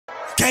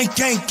Gang,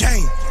 gang,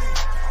 gang.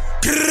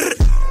 Grrr,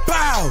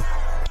 bow.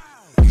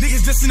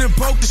 Niggas listening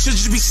broke, the shit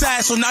just be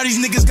sad, so now these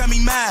niggas got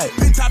me mad.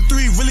 Been top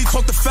 3, really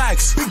talk the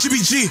facts. Big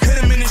GBG,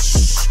 hit him in his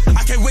shh.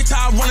 I can't wait till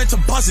I wanted to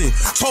buzz it.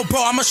 So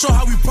bro, I'ma show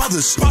how we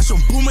brothers. Watch him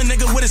booming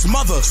nigga with his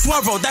mother.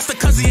 Swear bro, that's the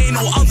cuz he ain't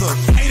no other.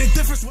 Ain't a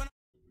difference when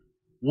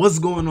What's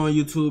going on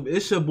YouTube?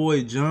 It's your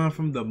boy John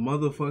from the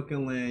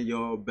motherfucking land,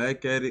 y'all.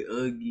 Back at it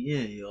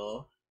again,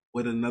 y'all,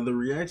 with another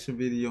reaction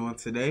video. And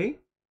today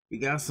we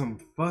got some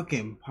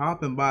fucking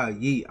Poppin by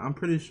Yeat. I'm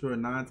pretty sure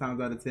 9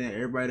 times out of 10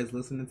 everybody that's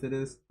listening to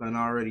this done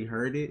already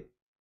heard it,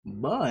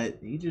 but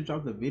he just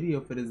dropped a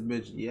video for this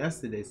bitch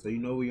yesterday, so you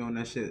know we on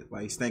that shit,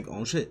 like stank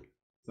on shit.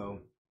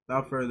 So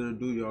without further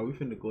ado, y'all, we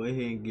finna go ahead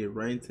and get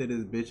right into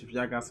this bitch. If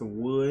y'all got some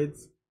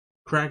woods,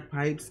 crack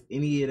pipes,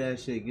 any of that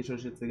shit, get your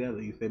shit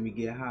together. You feel me?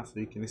 Get high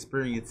so you can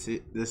experience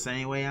it the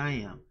same way I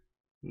am.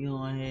 You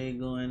go ahead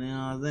going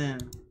there then.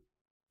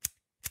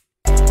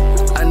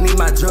 I need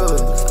my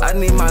drugs, I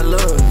need my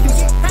love.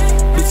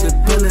 Bitches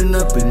pulling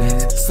up in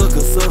that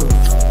sucker.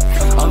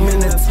 I'm in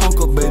that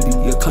Tonka, baby,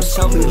 you come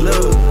show me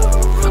love.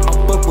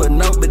 I'm fuck with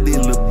nobody,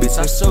 little bitch,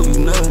 I show you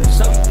none.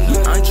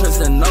 I ain't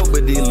trusting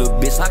nobody, little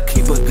bitch, I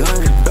keep a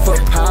gun. If a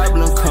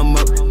problem come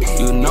up,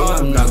 you know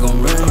I'm not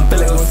gon' run. Feel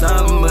like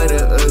some of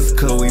the us,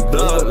 cause we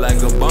blow up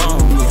like a bomb.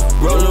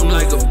 Roll them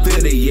like a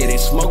bitter, yeah, they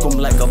smoke them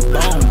like a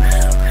bomb.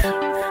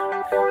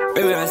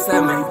 Baby, I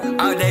said me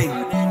all day.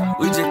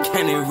 We just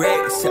candy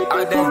racks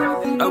all day,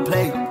 no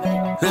play. Baby,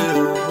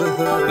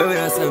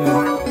 that's me.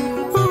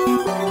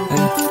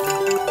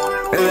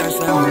 Baby, that's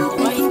me.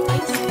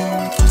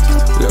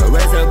 Yo,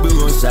 rest up, we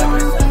gon' shop.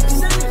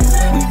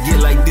 We get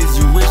like this,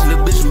 you wish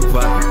the bitch we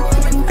poppin'.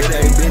 It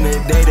ain't been a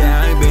day that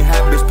I ain't been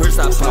happy, bitch, purse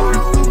I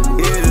poppin'.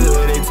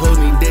 Yeah, they told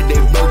me that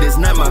they broke, that's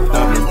not my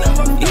problem.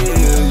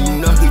 Yeah, you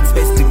know he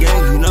taste the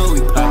game, you know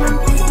we poppin'.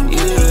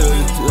 Yeah,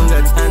 you don't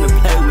got time to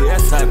play with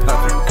that side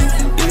poppin'.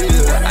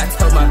 I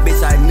told my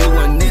bitch I knew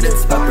one need a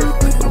topper,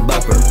 a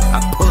bumper. I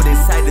pulled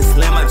inside the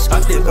slam, I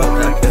chopped it up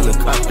like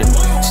helicopter.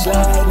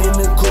 Slide in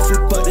the coffee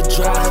for the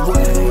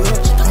driveway.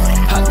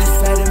 Hop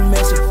inside the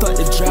mansion for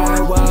the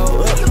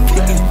drywall.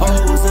 Kicking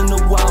holes in the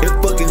wall and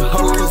fucking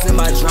holes in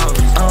my drawers.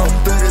 I don't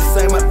feel the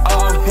same at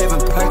all,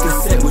 having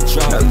Percocet with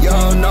draws. Now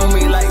y'all know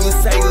me like you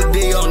say you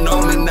did, you don't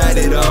know me not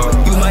at all.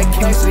 You might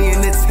catch me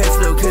in the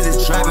Tesla cause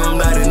it's driving, I'm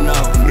not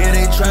enough. Yeah,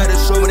 they try to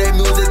show me that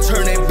music,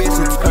 turn that bitch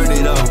and turn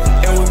it off.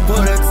 And we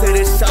put up to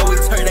the show, we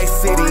turn that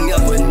city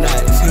up a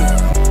notch.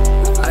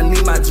 I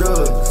need my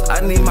drugs,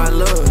 I need my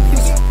love.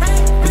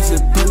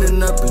 Bitches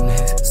pulling up in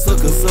that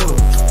sucker.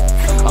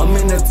 I'm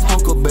in that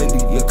Tonka, baby,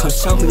 you come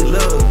show me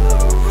love.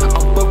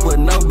 I'm fuck with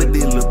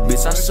nobody, little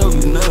bitch, I show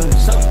you none.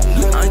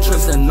 I ain't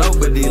trusting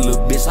nobody,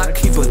 little bitch, I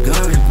keep a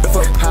gun. If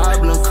a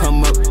problem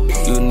come up,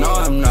 you know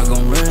I'm not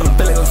gon' run.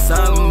 Feel like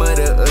some of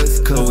the us,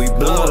 cause we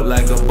blow up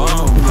like a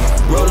bomb.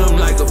 Roll them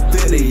like a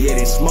bitter, yeah,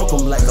 they smoke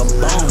them like a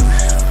bomb.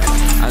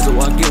 I just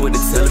walk in with the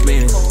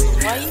Taliban.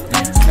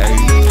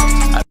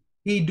 Hey,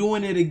 He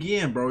doing it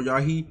again, bro,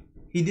 y'all. He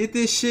did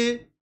this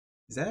shit.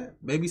 Is that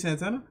Baby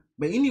Santana?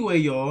 But anyway,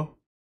 y'all,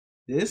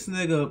 this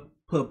nigga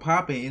put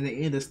Poppin in the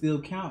end of Still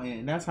Counting,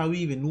 and that's how we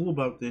even knew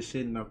about this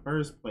shit in the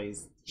first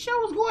place. Shit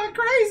was going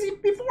crazy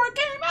before it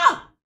came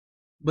out.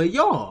 But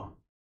y'all,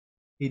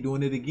 he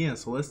doing it again.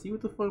 So let's see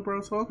what the fuck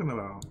bro's talking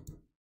about.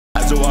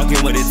 I just walk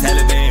in with the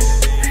Taliban.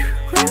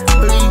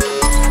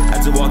 I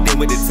just walked in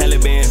with the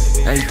Taliban.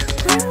 Hey.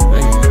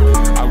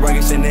 I rock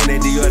it Chanel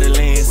at the other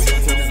lands.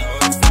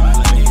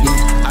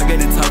 I got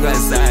to talk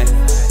outside.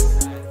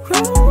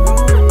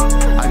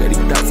 I got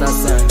these thoughts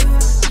outside.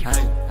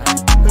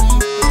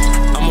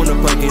 I'm on the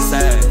fucking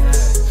side.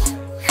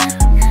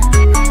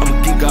 I'm a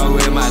geek all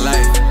in my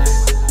life.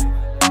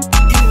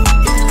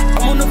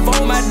 I'm on the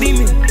phone with my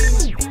demon.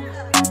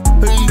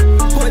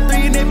 Point 3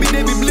 and they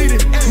be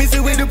bleeding.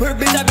 Missing with the per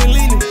bitch, I been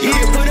leaning.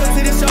 Yeah, put up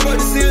to the show or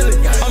the ceiling.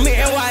 I'm in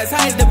NY, as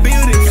high as the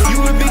building.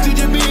 You a bitch, you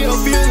just be in your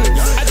feelings.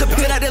 I just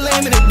put out the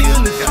lamb in the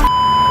dealers.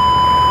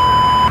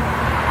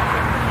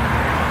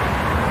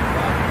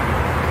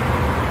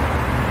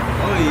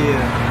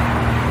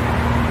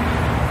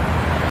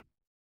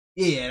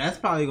 Yeah, that's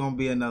probably gonna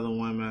be another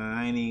one, man.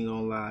 I ain't even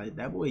gonna lie.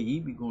 That boy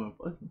Yeat be going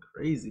fucking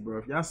crazy, bro.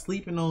 If y'all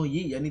sleeping on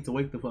Yeat, I need to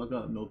wake the fuck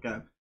up, no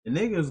cap. The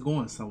nigga is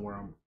going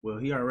somewhere. Well,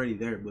 he already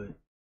there, but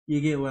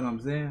you get what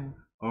I'm saying?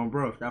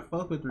 Bro, if y'all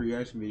fuck with the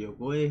reaction video,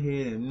 go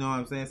ahead and, you know what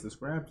I'm saying,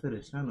 subscribe to the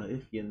channel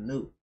if you're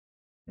new.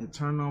 And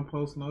turn on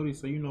post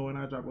notice so you know when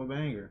I drop a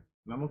banger.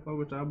 And I'm gonna fuck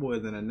with y'all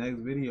boys in the next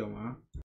video, man.